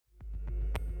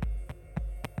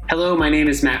Hello, my name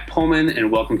is Matt Pullman,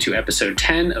 and welcome to episode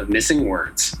 10 of Missing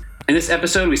Words. In this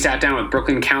episode, we sat down with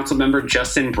Brooklyn Council member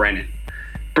Justin Brennan.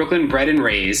 Brooklyn bred and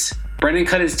raised, Brennan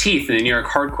cut his teeth in the New York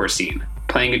hardcore scene,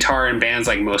 playing guitar in bands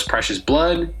like Most Precious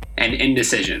Blood and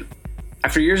Indecision.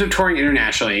 After years of touring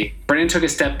internationally, Brennan took a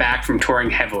step back from touring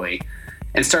heavily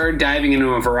and started diving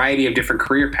into a variety of different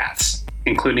career paths,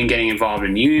 including getting involved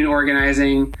in union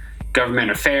organizing,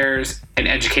 government affairs, and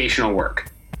educational work.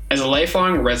 As a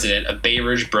lifelong resident of Bay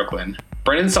Ridge, Brooklyn,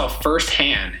 Brennan saw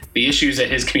firsthand the issues that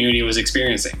his community was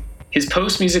experiencing. His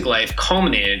post-music life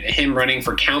culminated in him running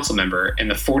for council member in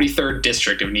the 43rd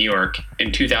District of New York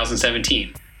in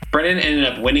 2017. Brennan ended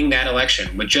up winning that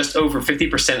election with just over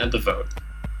 50% of the vote.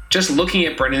 Just looking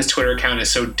at Brennan's Twitter account is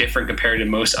so different compared to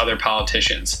most other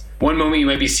politicians. One moment you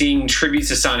might be seeing tributes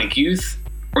to Sonic Youth,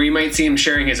 or you might see him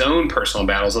sharing his own personal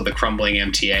battles of the crumbling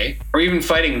MTA, or even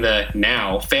fighting the,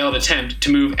 now, failed attempt to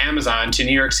move Amazon to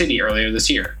New York City earlier this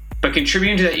year. But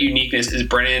contributing to that uniqueness is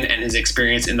Brennan and his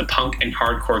experience in the punk and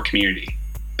hardcore community.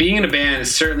 Being in a band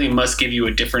certainly must give you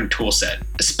a different tool set,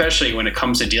 especially when it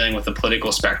comes to dealing with the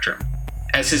political spectrum.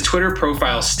 As his Twitter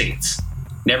profile states,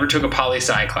 never took a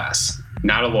poli-sci class,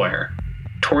 not a lawyer,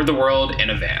 toured the world in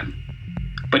a van.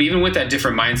 But even with that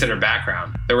different mindset or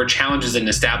background, there were challenges in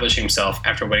establishing himself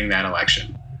after winning that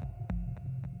election.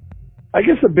 I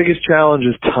guess the biggest challenge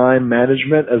is time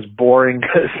management, as boring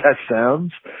as that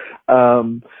sounds.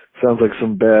 Sounds like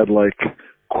some bad,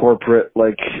 corporate,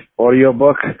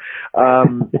 audiobook.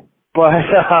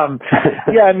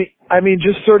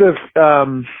 Just sort of,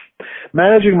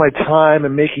 managing my time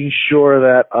and making sure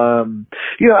that,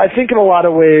 I think in a lot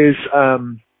of ways,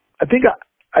 I think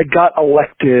I got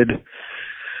elected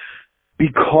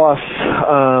because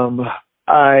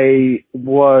I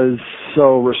was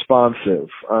so responsive,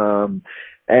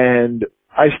 and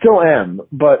I still am,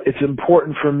 but it's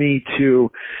important for me to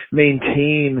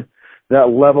maintain that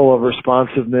level of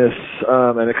responsiveness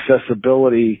and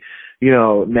accessibility,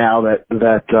 now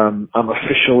that I'm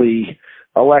officially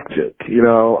elected.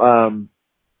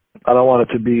 I don't want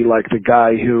it to be like the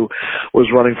guy who was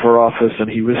running for office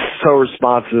and he was so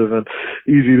responsive and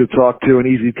easy to talk to and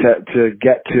easy to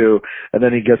get to, and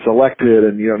then he gets elected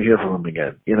and you don't hear from him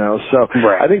again, So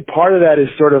right. I think part of that is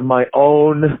sort of my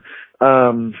own,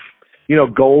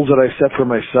 goals that I set for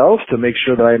myself to make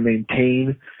sure that I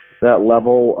maintain that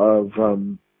level of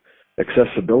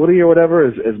accessibility or whatever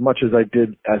as much as I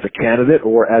did as a candidate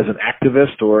or as an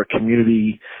activist or a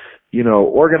community,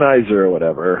 organizer or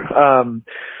whatever.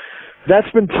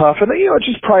 That's been tough. And,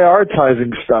 just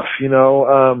prioritizing stuff,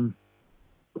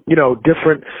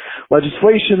 different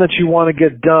legislation that you want to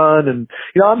get done. And,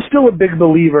 I'm still a big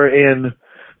believer in,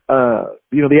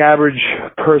 the average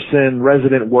person,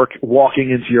 resident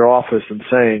walking into your office and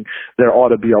saying there ought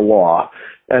to be a law.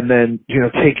 And then,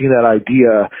 taking that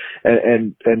idea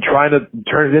and trying to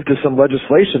turn it into some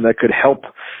legislation that could help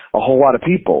a whole lot of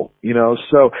people,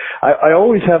 So I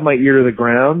always have my ear to the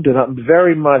ground, and I'm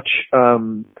very much,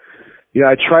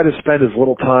 I try to spend as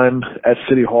little time at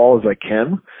City Hall as I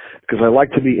can, because I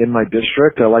like to be in my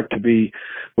district. I like to be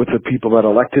with the people that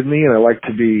elected me, and I like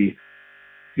to be,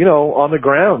 on the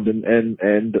ground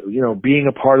and being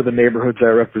a part of the neighborhoods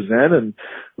I represent, and,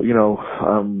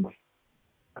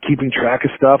 keeping track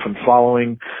of stuff and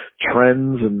following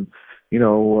trends and,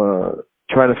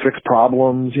 trying to fix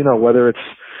problems, whether it's,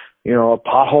 a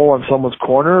pothole on someone's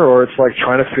corner or it's like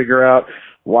trying to figure out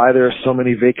why there's so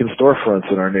many vacant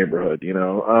storefronts in our neighborhood,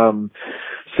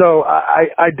 So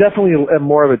I definitely am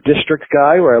more of a district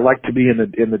guy where I like to be in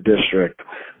the district,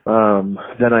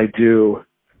 than I do,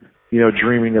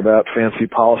 dreaming about fancy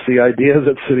policy ideas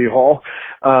at City Hall.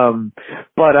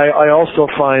 But I also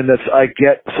find that I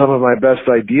get some of my best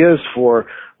ideas for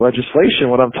legislation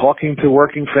when I'm talking to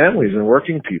working families and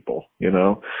working people,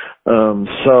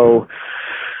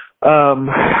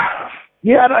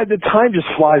 the time just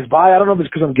flies by. I don't know if it's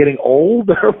because I'm getting old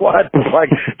or what.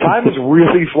 Time is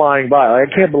really flying by. I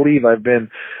can't believe I've been,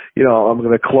 I'm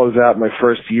going to close out my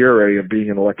first year already of being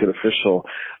an elected official.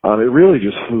 It really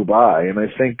just flew by. And I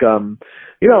think, having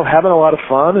a lot of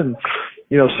fun and,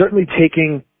 certainly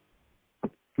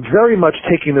very much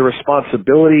taking the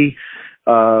responsibility,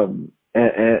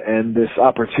 and this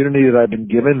opportunity that I've been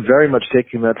given, very much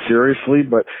taking that seriously,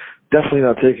 but definitely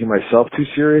not taking myself too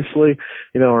seriously,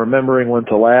 remembering when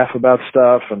to laugh about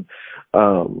stuff and,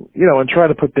 and try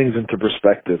to put things into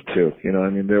perspective too.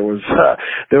 There was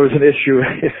an issue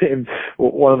in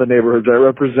one of the neighborhoods I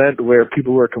represent where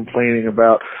people were complaining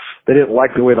about they didn't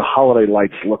like the way the holiday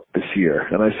lights looked this year.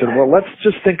 And I said, well, let's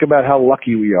just think about how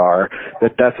lucky we are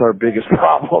that that's our biggest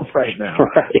problem right now.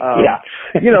 Right.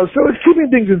 So it's keeping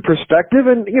things in perspective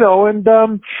and,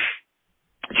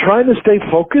 trying to stay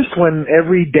focused when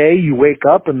every day you wake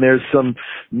up and there's some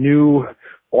new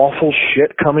awful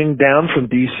shit coming down from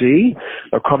DC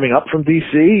or coming up from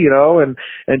DC,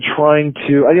 and trying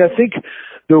to, I think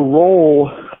the role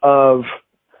of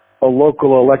a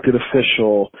local elected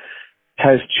official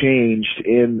has changed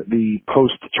in the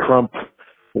post-Trump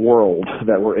world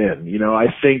that we're in. I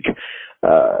think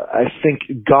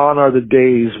gone are the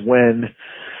days when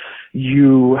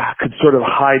you could sort of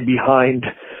hide behind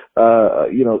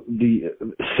the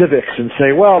civics and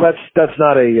say, well, that's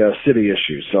not a city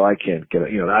issue, so I can't get it.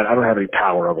 I don't have any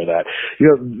power over that.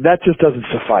 That just doesn't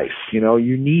suffice.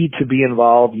 You need to be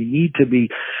involved. You need to be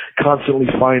constantly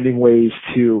finding ways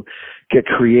to get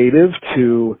creative,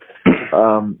 to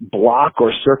block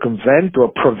or circumvent or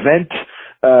prevent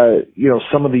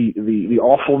some of the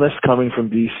awfulness coming from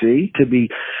DC, to be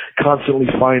constantly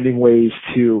finding ways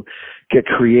to get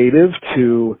creative,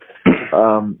 to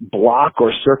block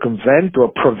or circumvent or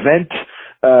prevent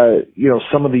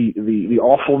some of the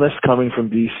awfulness coming from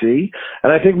DC.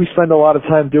 And I think we spend a lot of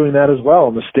time doing that as well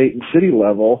on the state and city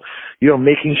level,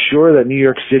 making sure that New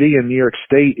York City and New York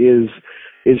State is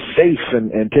safe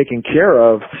and taken care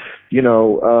of,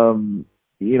 even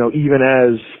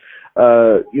as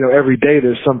every day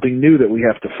there's something new that we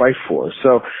have to fight for.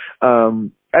 So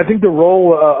I think the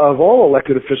role of all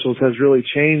elected officials has really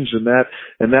changed in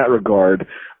that regard,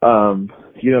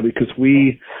 because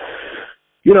we,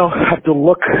 have to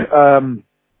look,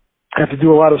 have to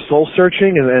do a lot of soul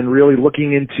searching and really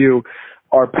looking into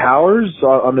our powers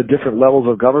on the different levels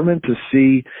of government to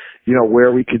see,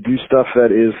 where we could do stuff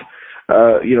that is,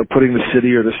 putting the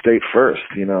city or the state first,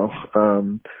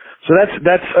 So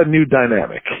that's a new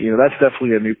dynamic. That's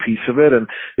definitely a new piece of it, and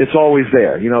it's always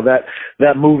there.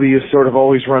 That movie is sort of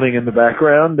always running in the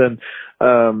background, and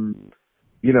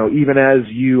even as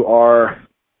you are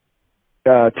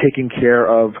taking care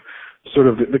of sort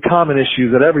of the common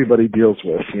issues that everybody deals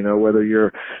with, whether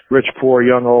you're rich, poor,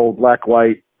 young, old, black,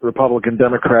 white, Republican,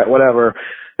 Democrat, whatever,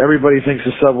 everybody thinks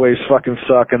the subways fucking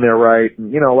suck and they're right,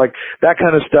 and like that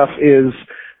kind of stuff is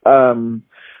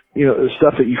the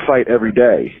stuff that you fight every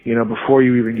day, before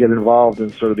you even get involved in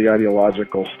sort of the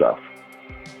ideological stuff.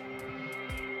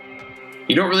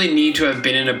 You don't really need to have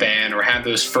been in a band or have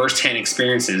those first-hand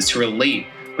experiences to relate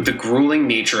with the grueling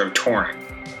nature of touring.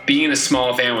 Being in a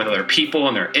small van with other people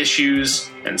and their issues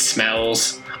and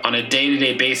smells on a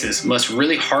day-to-day basis must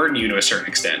really harden you to a certain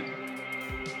extent.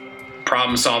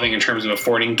 Problem solving in terms of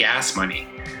affording gas money,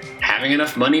 having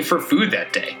enough money for food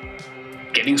that day,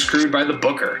 getting screwed by the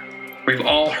booker. We've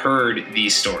all heard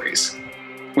these stories.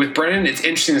 With Brennan, it's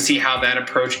interesting to see how that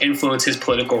approach influenced his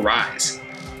political rise.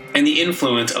 And the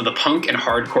influence of the punk and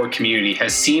hardcore community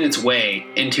has seen its way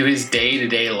into his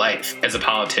day-to-day life as a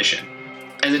politician.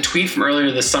 As a tweet from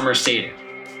earlier this summer stated,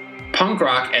 "Punk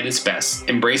rock at its best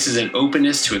embraces an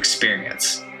openness to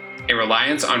experience, a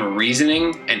reliance on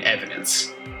reasoning and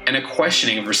evidence, and a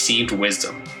questioning of received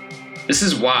wisdom. This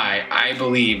is why I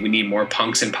believe we need more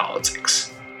punks in politics."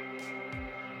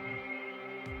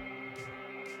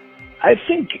 I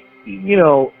think,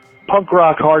 punk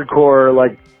rock,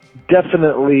 hardcore,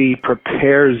 definitely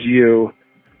prepares you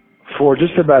for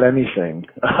just about anything,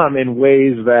 in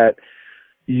ways that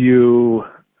you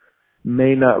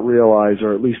may not realize,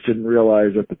 or at least didn't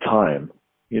realize at the time.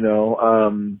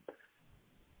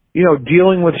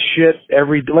 Dealing with shit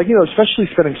especially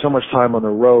spending so much time on the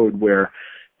road where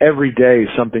every day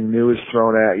something new is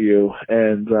thrown at you,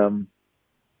 and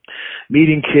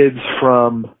meeting kids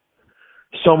from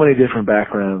so many different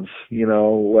backgrounds,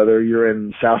 whether you're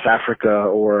in South Africa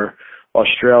or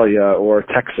Australia or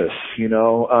Texas,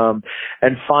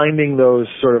 and finding those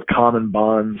sort of common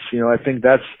bonds, I think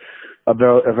that's a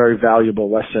very valuable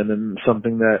lesson, and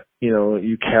something that,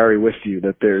 you carry with you,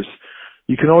 that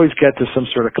you can always get to some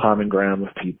sort of common ground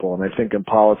with people. And I think in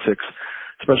politics,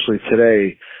 especially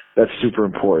today, that's super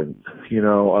important.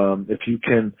 If you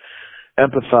can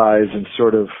empathize and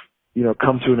sort of,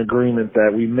 come to an agreement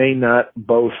that we may not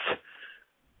both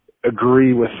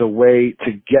agree with the way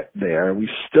to get there, we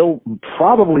still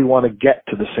probably want to get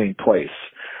to the same place.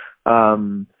 I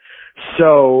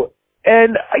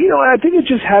think it's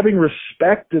just having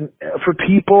respect for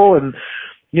people, and,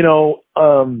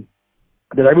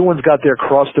 that everyone's got their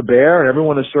cross to bear, and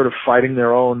everyone is sort of fighting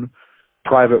their own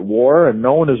private war, and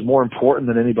no one is more important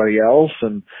than anybody else.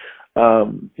 And,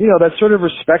 that sort of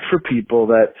respect for people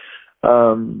that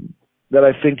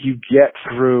I think you get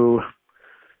through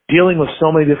dealing with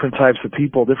so many different types of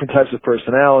people, different types of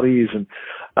personalities, and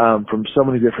from so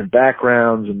many different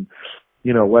backgrounds, and,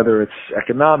 whether it's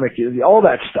economic, all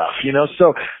that stuff,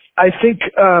 So I think,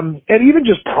 and even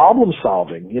just problem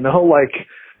solving,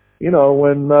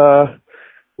 when,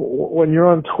 when you're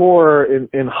on tour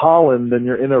in Holland and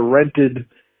you're in a rented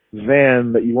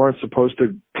van that you weren't supposed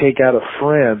to take out of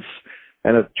France,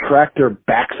 and a tractor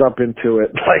backs up into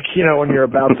it, like, you know, when you're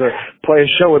about to play a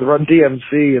show with Run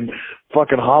DMC in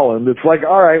fucking Holland, it's like,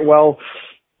 all right, well,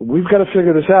 we've got to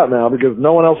figure this out now because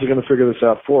no one else is going to figure this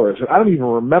out for us. And I don't even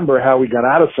remember how we got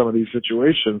out of some of these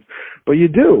situations, but you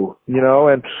do, you know,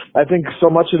 and I think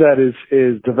so much of that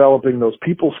is developing those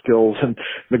people skills and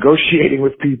negotiating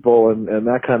with people and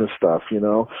that kind of stuff, you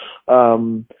know.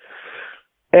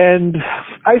 And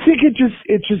I think it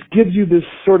just gives you this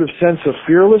sort of sense of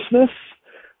fearlessness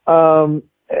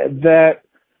that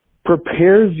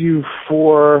prepares you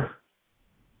for,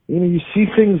 you know, you see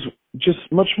things just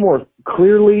much more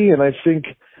clearly. And I think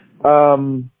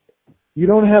you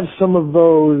don't have some of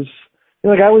those, you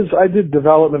know, like I did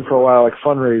development for a while, like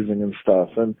fundraising and stuff,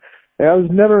 and I was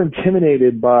never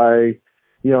intimidated by,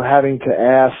 you know, having to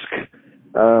ask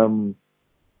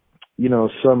you know,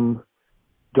 some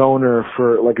donor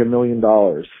for like $1 million,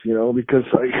 you know, because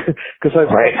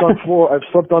I've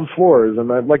slept on floors and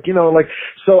I've, like, you know, like,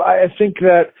 so I think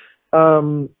that,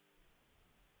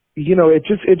 you know, it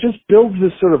just builds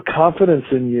this sort of confidence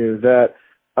in you that,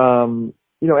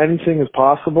 you know, anything is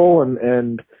possible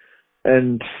and,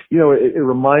 you know, it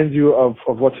reminds you of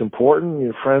what's important,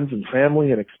 your friends and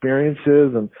family and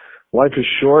experiences, and life is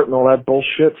short and all that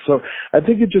bullshit. So I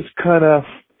think it just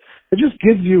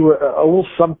gives you a little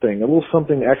something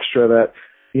extra that,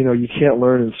 you know, you can't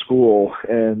learn in school,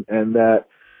 and that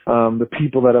the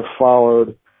people that have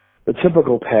followed the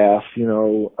typical path, you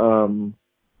know,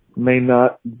 may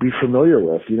not be familiar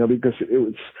with, you know, because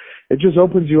it just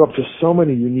opens you up to so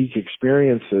many unique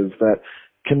experiences that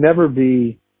can never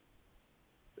be,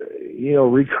 you know,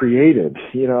 recreated,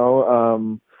 you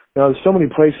know. There's so many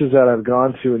places that I've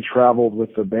gone to and traveled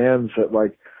with the bands that,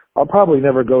 like, I'll probably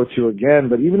never go to again,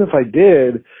 but even if I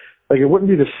did, like, it wouldn't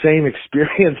be the same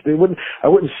experience. I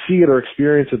wouldn't see it or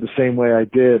experience it the same way I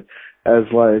did as,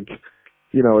 like,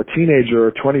 you know, a teenager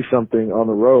or 20-something on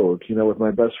the road, you know, with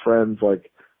my best friends,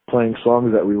 like, playing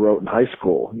songs that we wrote in high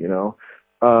school, you know.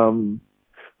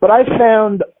 But I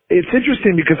found, it's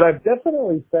interesting because I've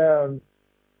definitely found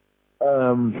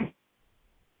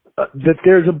that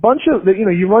there's a bunch of, you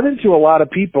know, you run into a lot of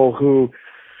people who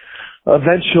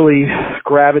eventually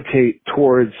gravitate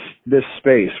towards this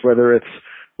space, whether it's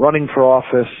running for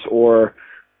office or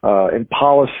in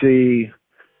policy,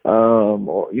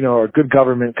 or, you know, or good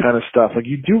government kind of stuff. Like,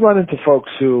 you do run into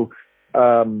folks who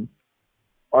are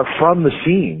from the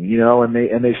scene, you know, and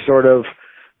they sort of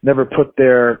never put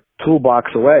their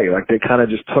toolbox away. Like, they kind of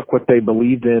just took what they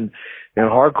believed in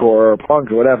hardcore or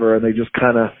punk or whatever, and they just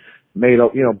kind of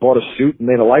bought a suit and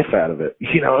made a life out of it,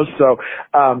 you know. So,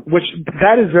 which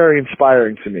that is very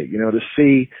inspiring to me, you know, to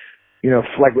see, you know,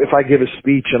 like if I give a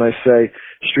speech and I say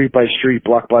street by street,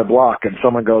 block by block, and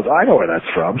someone goes, I know where that's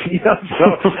from, you know. So,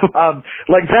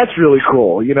 like, that's really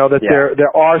cool, you know, that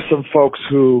there are some folks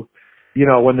who, you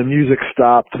know, when the music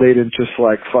stopped, they didn't just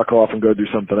like fuck off and go do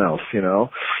something else, you know.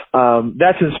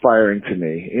 That's inspiring to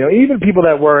me, you know. Even people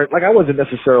that weren't, like, I wasn't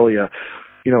necessarily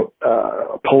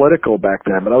political back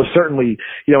then, but I was certainly,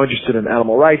 you know, interested in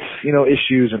animal rights, you know,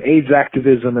 issues and AIDS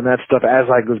activism and that stuff as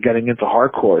I was getting into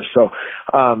hardcore. So,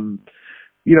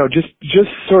 you know, just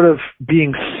sort of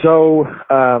being so,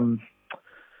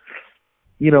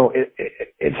 you know,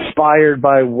 inspired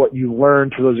by what you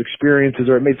learned through those experiences,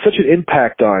 or it made such an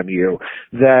impact on you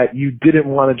that you didn't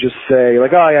want to just say,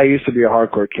 like, oh, yeah, I used to be a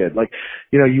hardcore kid. Like,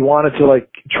 you know, you wanted to, like,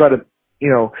 try to, you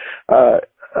know,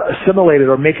 assimilate it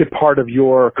or make it part of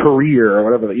your career or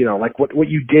whatever, you know, like what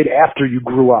you did after you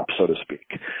grew up, so to speak.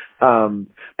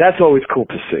 That's always cool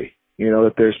to see, you know,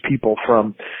 that there's people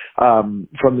from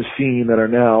the scene that are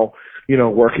now, you know,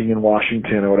 working in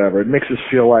Washington or whatever. It makes us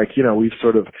feel like, you know, we've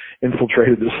sort of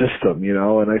infiltrated the system, you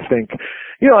know. And I think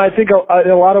in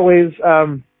a lot of ways,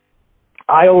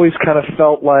 I always kind of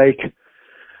felt like,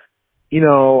 you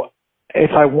know,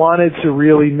 if I wanted to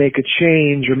really make a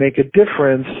change or make a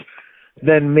difference,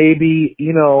 then maybe,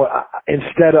 you know,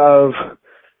 instead of,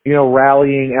 you know,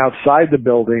 rallying outside the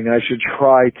building, I should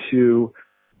try to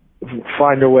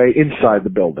find a way inside the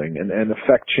building and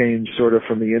affect change sort of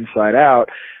from the inside out.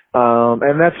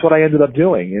 And that's what I ended up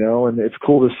doing, you know, and it's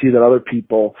cool to see that other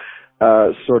people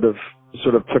sort of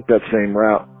took that same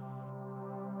route.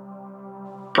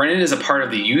 Brennan is a part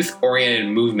of the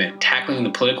youth-oriented movement tackling the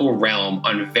political realm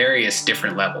on various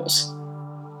different levels.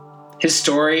 His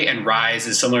story and rise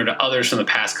is similar to others from the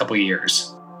past couple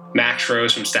years. Max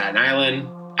Rose from Staten Island,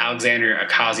 Alexandria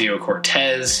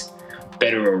Ocasio-Cortez,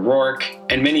 Beto O'Rourke,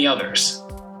 and many others.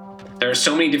 There are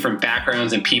so many different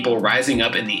backgrounds and people rising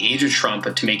up in the age of Trump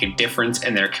to make a difference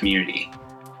in their community.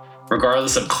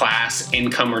 Regardless of class,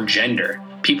 income, or gender,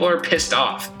 people are pissed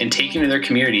off and taking to their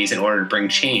communities in order to bring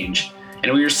change,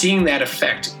 and we are seeing that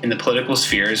effect in the political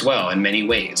sphere as well in many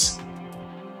ways.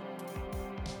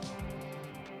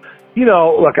 You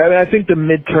know, look, I think the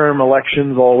midterm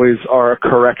elections always are a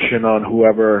correction on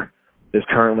whoever is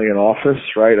currently in office,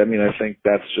 right? I mean, I think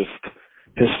that's just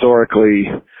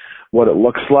historically what it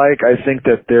looks like. I think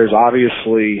that there's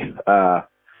obviously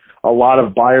a lot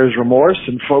of buyer's remorse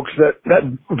and folks that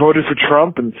voted for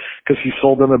Trump and because he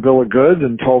sold them a bill of goods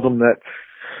and told them that,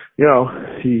 you know,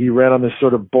 he ran on this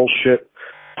sort of bullshit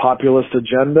populist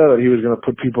agenda that he was going to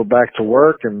put people back to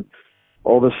work and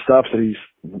all this stuff that he's,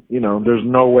 you know, there's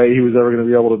no way he was ever going to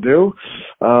be able to do.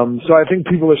 So I think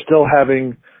people are still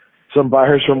having some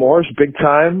buyer's remorse, big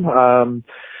time.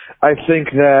 I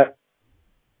think that,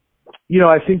 you know,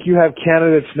 I think you have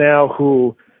candidates now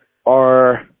who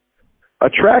are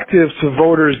attractive to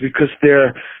voters because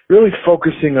they're really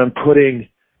focusing on putting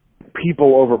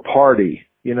people over party.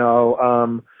 You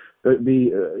know,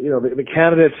 the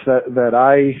candidates that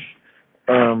I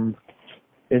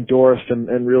endorsed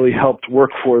and really helped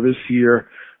work for this year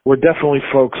were definitely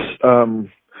folks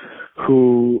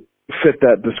who fit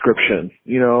that description,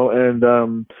 you know, and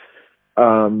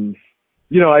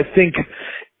you know, I think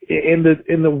in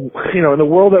the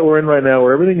world that we're in right now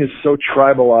where everything is so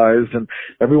tribalized and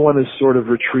everyone is sort of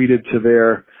retreated to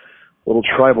their little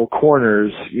tribal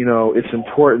corners, you know, it's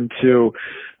important to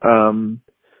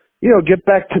you know, get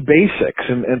back to basics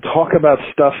and talk about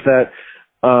stuff that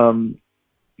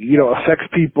you know, affects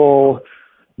people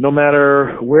no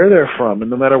matter where they're from and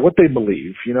no matter what they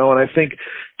believe, you know, and I think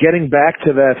getting back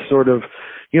to that sort of,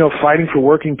 you know, fighting for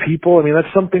working people, I mean,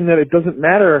 that's something that it doesn't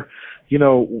matter, you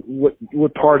know,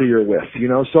 what party you're with, you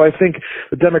know, so I think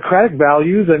the democratic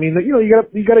values, I mean, you know, you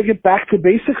got to get back to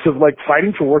basics of like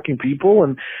fighting for working people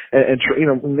and you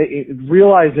know,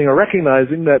 realizing or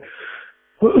recognizing that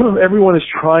everyone is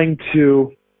trying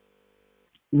to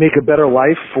make a better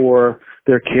life for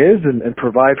their kids and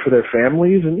provide for their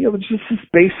families. And, you know, it's just this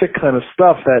basic kind of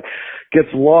stuff that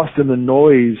gets lost in the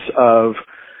noise of,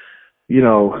 you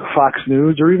know, Fox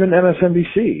News or even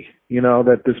MSNBC, you know,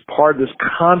 that this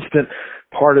constant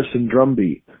partisan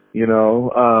drumbeat, you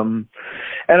know,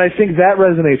 and I think that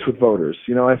resonates with voters.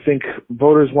 You know, I think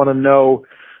voters want to know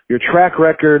your track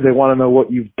record. They want to know what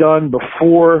you've done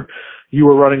before you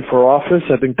were running for office.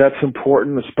 I think that's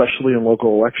important, especially in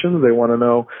local elections. They want to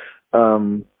know,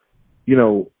 you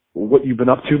know, what you've been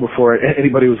up to before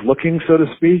anybody was looking, so to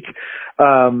speak.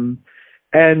 But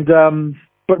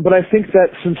I think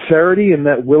that sincerity and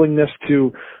that willingness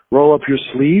to roll up your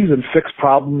sleeves and fix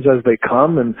problems as they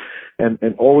come and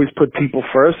always put people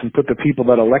first and put the people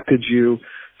that elected you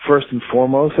first and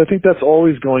foremost, I think that's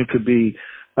always going to be,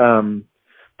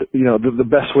 you know, the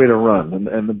best way to run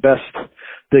and the best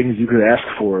things you could ask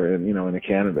for in, you know, in a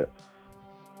candidate.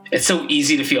 It's so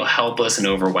easy to feel helpless and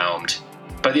overwhelmed.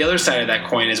 But the other side of that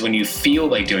coin is when you feel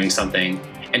like doing something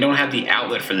and don't have the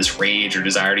outlet for this rage or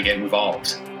desire to get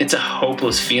involved. It's a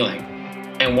hopeless feeling,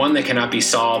 and one that cannot be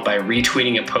solved by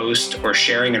retweeting a post or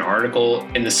sharing an article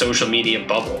in the social media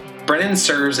bubble. Brennan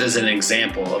serves as an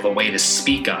example of a way to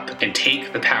speak up and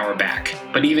take the power back,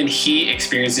 but even he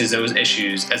experiences those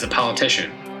issues as a politician.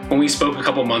 When we spoke a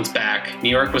couple months back, New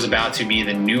York was about to be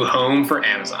the new home for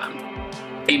Amazon.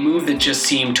 A move that just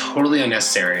seemed totally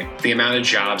unnecessary, the amount of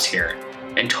jobs here,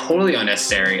 and totally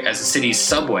unnecessary as the city's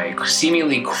subway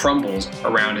seemingly crumbles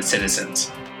around its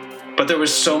citizens. But there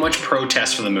was so much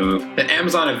protest for the move that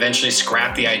Amazon eventually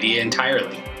scrapped the idea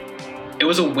entirely. It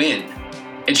was a win.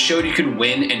 It showed you could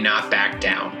win and not back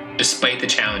down, despite the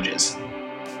challenges.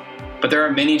 But there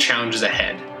are many challenges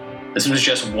ahead. This was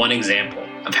just one example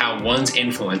of how one's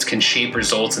influence can shape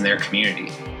results in their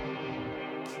community.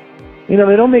 You know,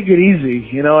 they don't make it easy.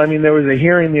 You know, I mean, there was a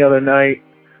hearing the other night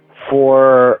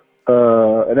for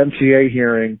an MTA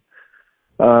hearing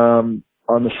on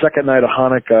the second night of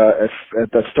Hanukkah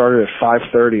that started at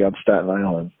 5:30 on Staten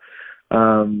Island.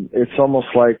 It's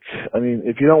almost like, I mean,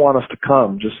 if you don't want us to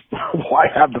come, just why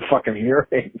have the fucking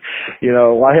hearing? You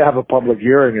know, why have a public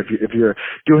hearing if you're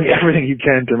doing everything you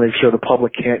can to make sure the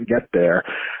public can't get there?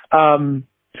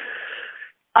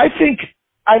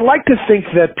 I like to think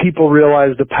that people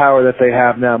realize the power that they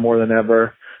have now more than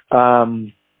ever.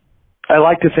 I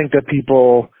like to think that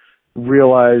people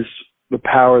realize the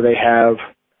power they have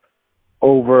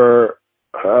over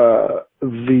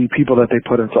the people that they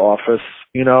put into office.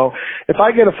 You know, if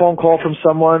I get a phone call from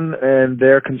someone and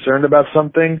they're concerned about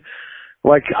something,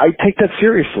 like, I take that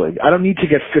seriously. I don't need to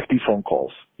get 50 phone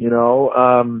calls, you know.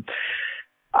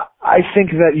 I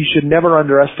think that you should never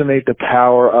underestimate the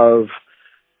power of,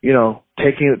 you know,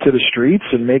 taking it to the streets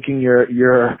and making your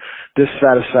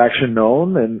dissatisfaction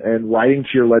known and writing to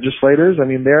your legislators. I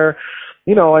mean,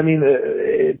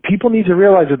 people need to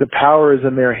realize that the power is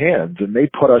in their hands, and they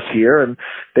put us here, and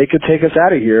they could take us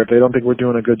out of here if they don't think we're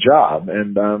doing a good job.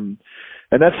 And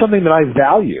that's something that I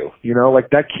value, like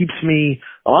that keeps me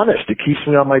honest. It keeps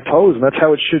me on my toes, and that's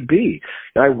how it should be.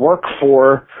 And I work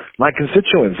for my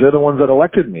constituents. They're the ones that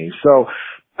elected me. So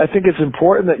I think it's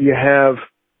important that you have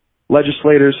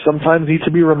legislators sometimes need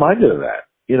to be reminded of that.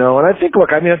 And I think,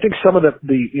 look, I think some of the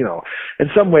in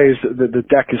some ways the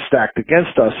deck is stacked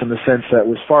against us in the sense that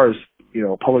as far as,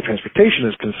 public transportation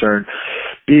is concerned,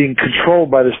 being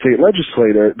controlled by the state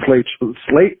legislature,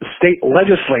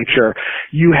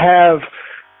 you have,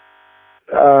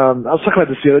 I was talking about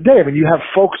this the other day. I mean, you have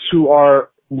folks who are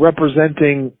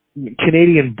representing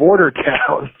Canadian border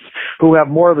towns who have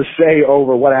more of a say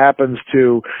over what happens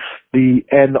to the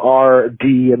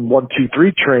NRD and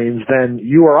 123 trains than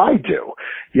you or I do,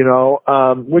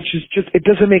 which is just, it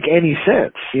doesn't make any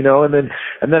sense, and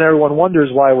then everyone wonders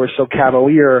why we're so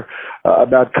cavalier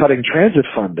about cutting transit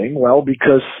funding. Well,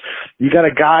 because you got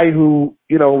a guy who,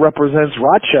 represents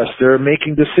Rochester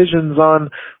making decisions on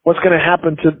what's going to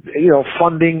happen to,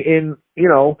 funding in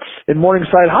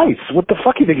Morningside Heights. What the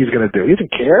fuck do you think he's going to do? He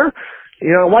doesn't care.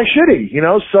 Why should he?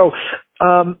 So,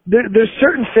 there's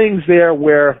certain things there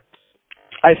where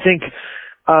I think,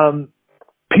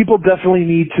 people definitely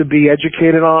need to be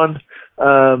educated on.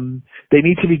 They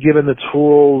need to be given the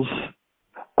tools,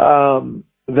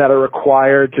 that are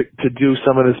required to do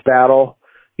some of this battle.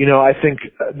 I think,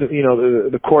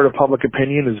 the court of public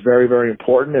opinion is very, very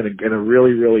important and a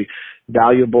really, really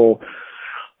valuable,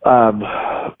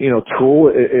 tool,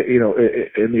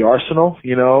 in the arsenal,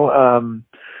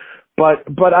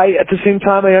 but I, at the same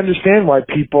time, I understand why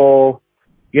people,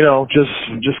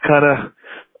 just kind of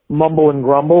mumble and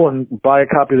grumble and buy a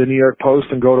copy of the New York Post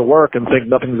and go to work and think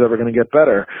nothing's ever going to get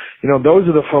better. Those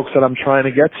are the folks that I'm trying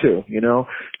to get to,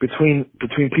 between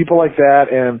people like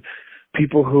that and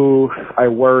people who I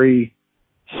worry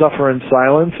suffer in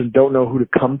silence and don't know who to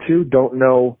come to, don't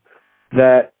know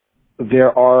that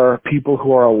there are people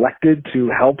who are elected to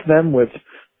help them with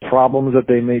problems that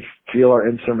they may feel are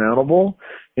insurmountable.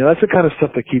 That's the kind of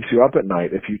stuff that keeps you up at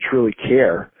night if you truly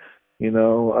care,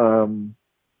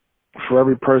 for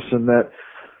every person that,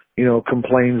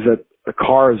 complains that a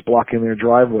car is blocking their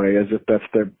driveway as if that's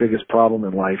their biggest problem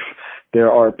in life,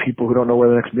 there are people who don't know where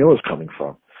the next meal is coming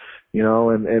from,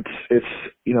 and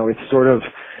it's sort of,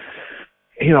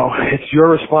 it's your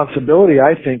responsibility,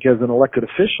 I think, as an elected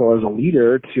official, as a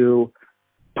leader, to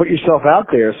put yourself out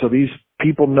there so these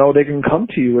people know they can come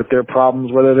to you with their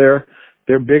problems, whether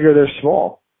they're big or they're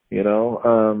small,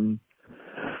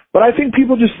 but I think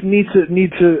people just need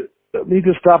to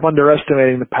stop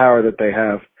underestimating the power that they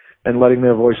have and letting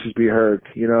their voices be heard,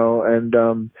 and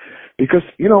because,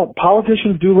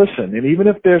 politicians do listen, and even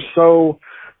if they're so,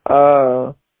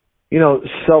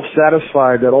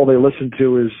 self-satisfied that all they listen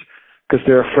to is because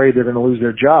they're afraid they're going to lose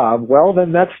their job, well,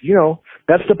 then that's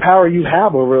the power you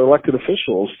have over elected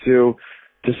officials to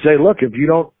say, look, if you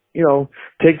don't,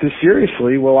 take this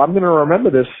seriously, well, I'm going to remember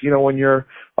this, when you're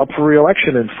up for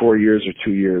re-election in 4 years or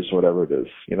 2 years, whatever it is,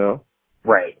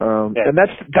 Right. Yeah. And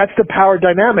that's the power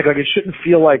dynamic. Like, it shouldn't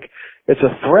feel like it's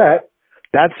a threat.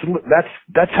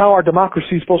 That's how our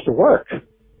democracy is supposed to work,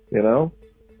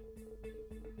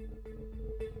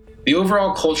 The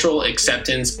overall cultural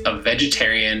acceptance of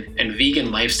vegetarian and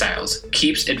vegan lifestyles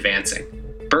keeps advancing.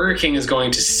 Burger King is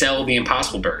going to sell the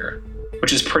Impossible Burger,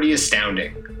 which is pretty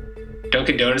astounding.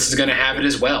 Dunkin' Donuts is going to have it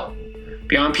as well.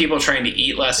 Beyond people trying to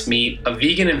eat less meat, a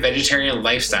vegan and vegetarian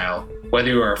lifestyle, whether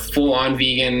you are full-on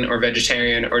vegan or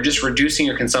vegetarian or just reducing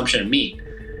your consumption of meat,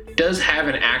 does have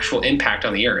an actual impact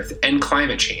on the earth and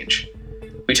climate change.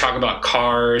 We talk about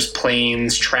cars,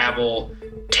 planes, travel,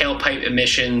 tailpipe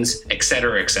emissions,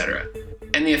 etc.,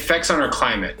 and the effects on our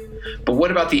climate. But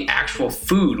what about the actual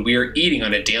food we are eating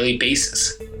on a daily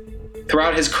basis?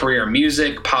 Throughout his career in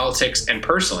music, politics, and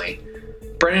personally,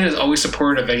 Brennan has always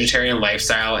supported a vegetarian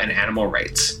lifestyle and animal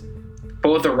rights.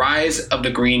 But with the rise of the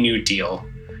Green New Deal,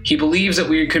 he believes that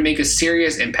we could make a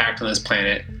serious impact on this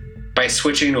planet by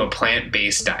switching to a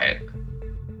plant-based diet.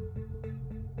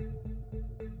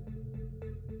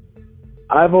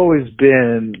 I've always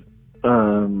been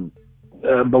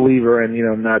a believer in,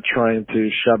 not trying to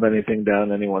shove anything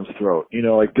down anyone's throat.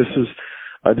 This is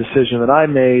a decision that I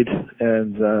made,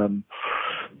 and,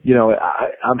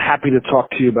 I'm happy to talk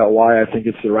to you about why I think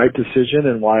it's the right decision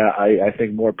and why I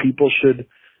think more people should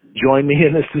join me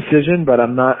in this decision, but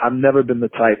I've never been the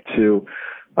type to,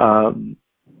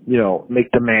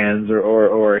 make demands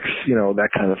or that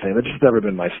kind of thing. That's just never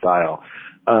been my style.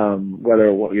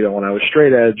 Whether, when I was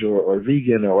straight edge or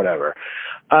vegan or whatever.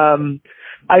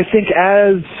 I think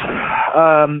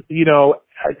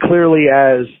clearly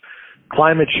as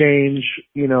climate change,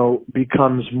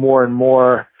 becomes more and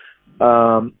more,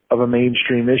 of a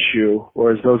mainstream issue,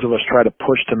 or as those of us try to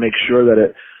push to make sure that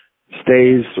it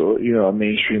stays, a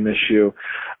mainstream issue.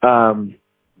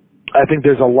 I think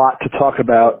there's a lot to talk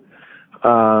about,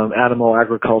 animal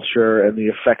agriculture and the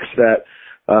effects that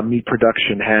meat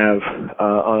production have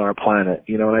on our planet.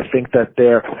 And I think at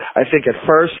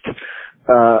first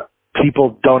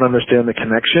people don't understand the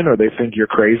connection, or they think you're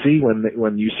crazy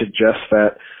when you suggest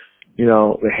that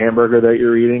the hamburger that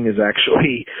you're eating is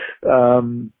actually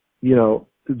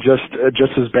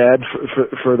just as bad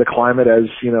for the climate as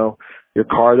your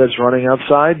car that's running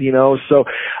outside. So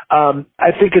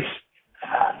I think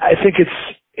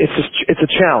it's a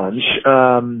challenge,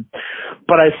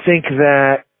 but I think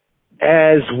that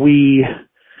as we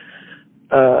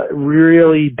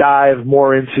really dive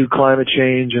more into climate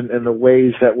change and the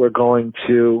ways that we're going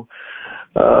to,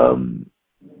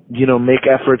 make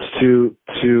efforts to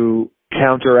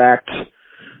counteract,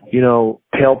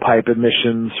 tailpipe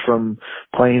emissions from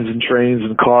planes and trains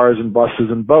and cars and buses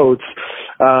and boats,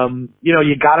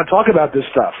 you got to talk about this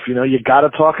stuff. You got to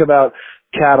talk about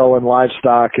cattle and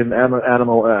livestock and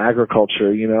animal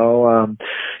agriculture. You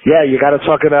got to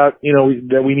talk about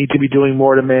that we need to be doing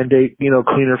more to mandate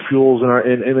cleaner fuels in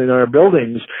our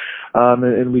buildings,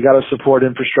 and we got to support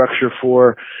infrastructure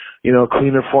for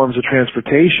cleaner forms of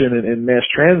transportation and mass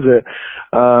transit.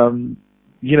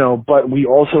 But we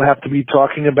also have to be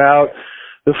talking about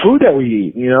the food that we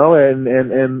eat, and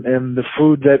the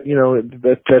food that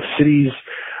that cities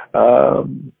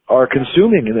are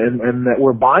consuming and that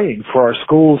we're buying for our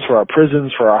schools, for our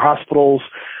prisons, for our hospitals.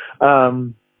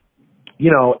 But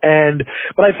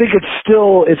I think it's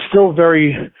still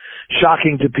very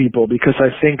shocking to people, because I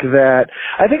think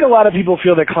a lot of people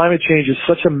feel that climate change is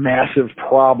such a massive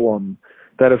problem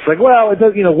that it's like, well, it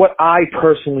does, what I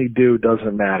personally do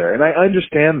doesn't matter. And I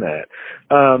understand that.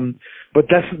 But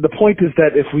that's the point, is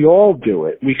that if we all do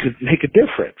it, we could make a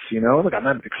difference, Look, I'm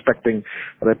not expecting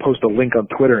that I post a link on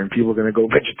Twitter and people are going to go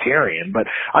vegetarian, but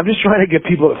I'm just trying to get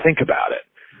people to think about it,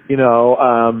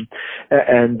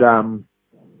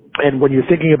 and when you're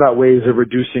thinking about ways of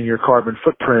reducing your carbon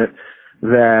footprint,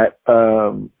 that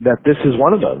this is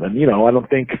one of them. And, I don't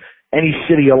think any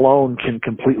city alone can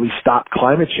completely stop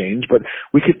climate change, but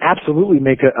we can absolutely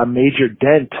make a major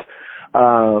dent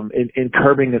in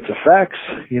curbing its effects.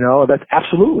 That's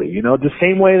absolutely, the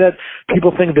same way that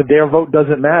people think that their vote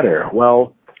doesn't matter.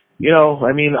 Well,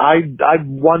 I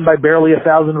won by barely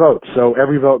 1,000 votes, so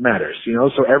every vote matters,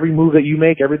 so every move that you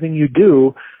make, everything you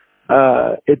do,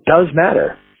 it does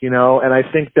matter, and I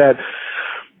think that,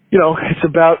 it's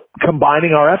about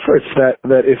combining our efforts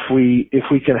that if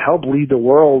we can help lead the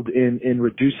world in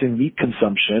reducing meat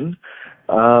consumption,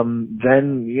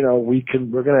 then,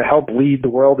 we're going to help lead the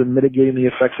world in mitigating the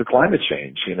effects of climate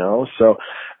change, So,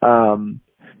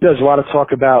 there's a lot of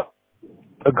talk about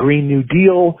a Green New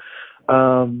Deal,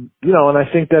 and I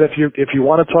think that if you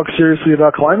want to talk seriously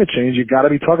about climate change, you got to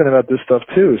be talking about this stuff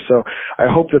too. So I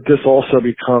hope that this also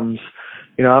becomes,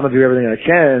 I'm going to do everything I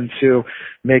can to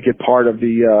make it part of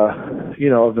the,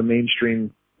 of the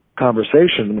mainstream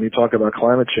conversation when you talk about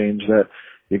climate change, that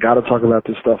you got to talk about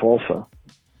this stuff also.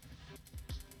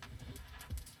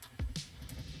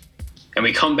 And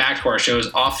we come back to our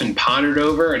show's often pondered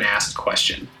over and asked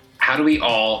question: how do we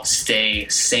all stay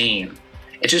sane?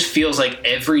 It just feels like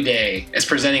every day is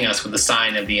presenting us with a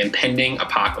sign of the impending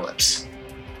apocalypse.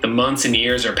 The months and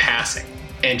years are passing,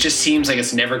 and it just seems like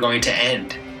it's never going to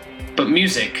end. But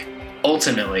music,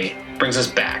 ultimately, brings us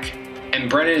back. And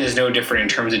Brennan is no different in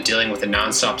terms of dealing with the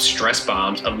nonstop stress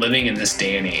bombs of living in this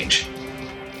day and age.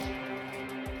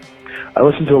 I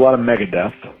listen to a lot of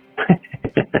Megadeth.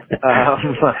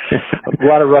 A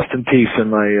lot of Rust in Peace in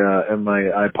my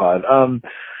iPod.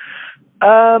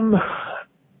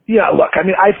 Yeah, look,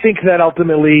 I think that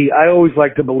ultimately, I always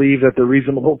like to believe that the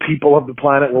reasonable people of the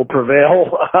planet will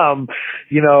prevail.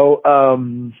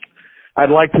 I'd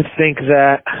like to think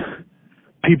that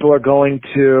people are going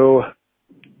to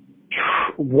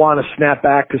want to snap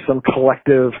back to some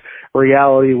collective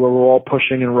reality where we're all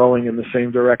pushing and rowing in the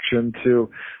same direction to,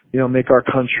 make our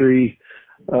country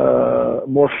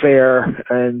more fair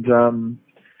and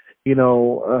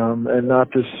and not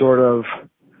this sort of,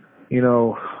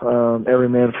 every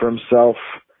man for himself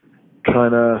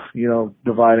kind of,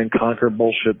 divide and conquer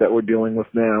bullshit that we're dealing with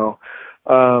now.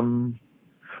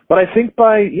 But I think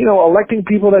by, electing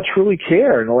people that truly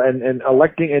care and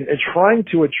electing and trying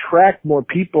to attract more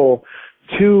people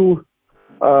to,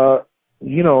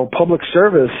 public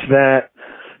service that,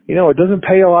 it doesn't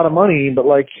pay a lot of money, but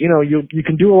you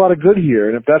can do a lot of good here.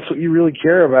 And if that's what you really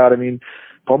care about,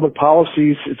 public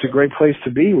policies, it's a great place to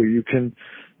be where you can,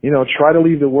 try to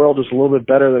leave the world just a little bit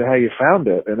better than how you found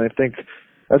it. And I think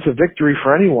that's a victory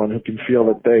for anyone who can feel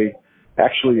that they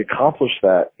actually accomplished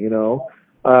that,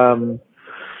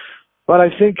 But I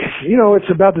think,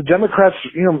 it's about the Democrats,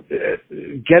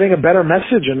 getting a better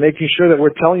message and making sure that we're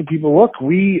telling people, look,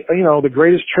 the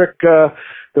greatest trick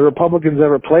the Republicans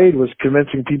ever played was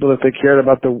convincing people that they cared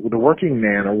about the working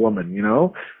man or woman,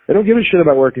 They don't give a shit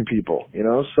about working people,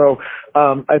 So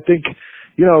I think,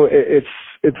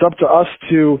 it's up to us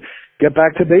to get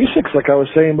back to basics, like I was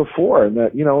saying before, and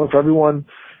that, if everyone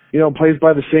plays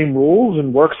by the same rules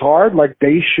and works hard,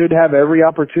 they should have every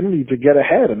opportunity to get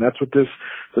ahead. And that's what this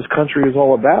country is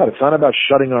all about. It's not about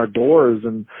shutting our doors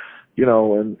and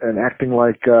acting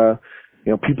like,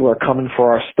 people are coming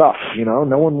for our stuff,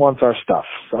 no one wants our stuff.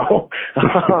 So,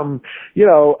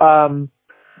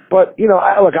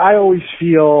 I always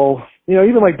feel,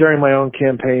 even during my own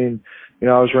campaign,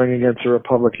 I was running against a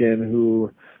Republican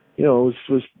who,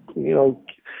 was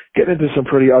getting into some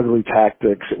pretty ugly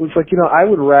tactics. It was I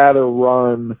would rather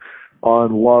run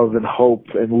on love and hope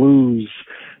and lose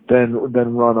than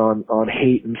run on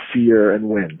hate and fear and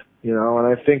win, and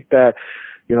I think that,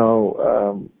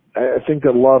 I think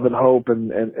that love and hope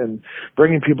and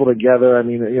bringing people together,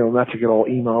 not to get all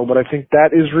emo, but I think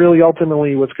that is really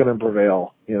ultimately what's going to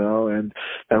prevail, and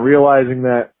realizing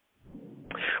that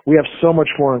we have so much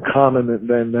more in common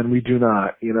than we do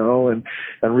not, and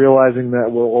realizing that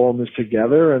we're all in this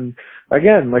together. And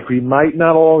again, we might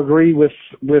not all agree with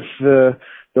the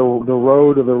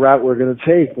road or the route we're going to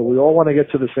take, but we all want to get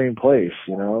to the same place,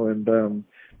 and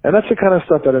that's the kind of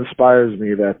stuff that inspires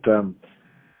me that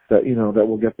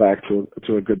we'll get back to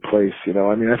a good place,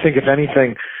 I think if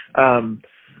anything,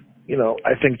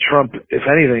 I think Trump, if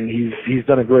anything, he's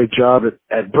done a great job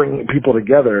at bringing people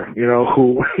together,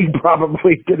 who he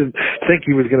probably didn't think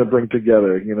he was going to bring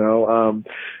together,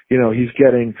 he's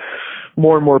getting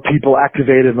more and more people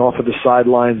activated and off of the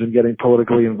sidelines and getting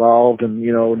politically involved. And,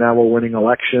 now we're winning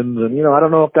elections. And, I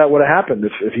don't know if that would have happened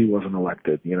if he wasn't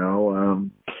elected, it's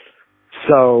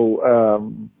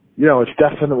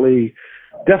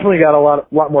definitely got a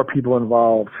lot more people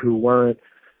involved who weren't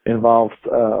involved,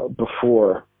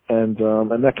 before. And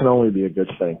that can only be a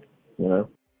good thing,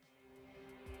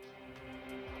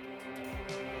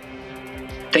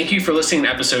 Thank you for listening to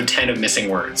episode 10 of Missing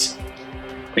Words.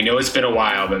 We know it's been a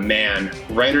while, but man,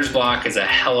 writer's block is a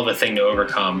hell of a thing to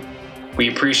overcome. We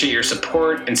appreciate your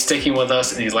support and sticking with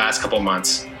us in these last couple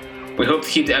months. We hope to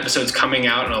keep the episodes coming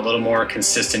out on a little more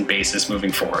consistent basis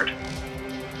moving forward.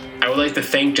 I would like to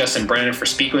thank Justin Brennan for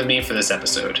speaking with me for this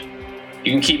episode.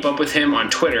 You can keep up with him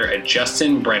on Twitter at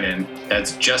Justin Brennan.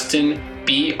 That's Justin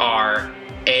BRANNAN.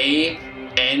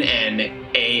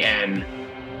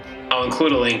 I'll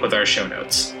include a link with our show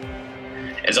notes.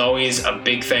 As always, a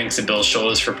big thanks to Bill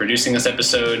Scholes for producing this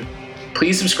episode.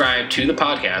 Please subscribe to the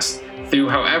podcast through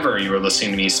however you are listening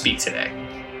to me speak today.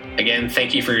 Again,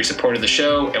 thank you for your support of the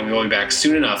show, and we will be back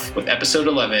soon enough with episode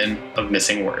 11 of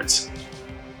Missing Words.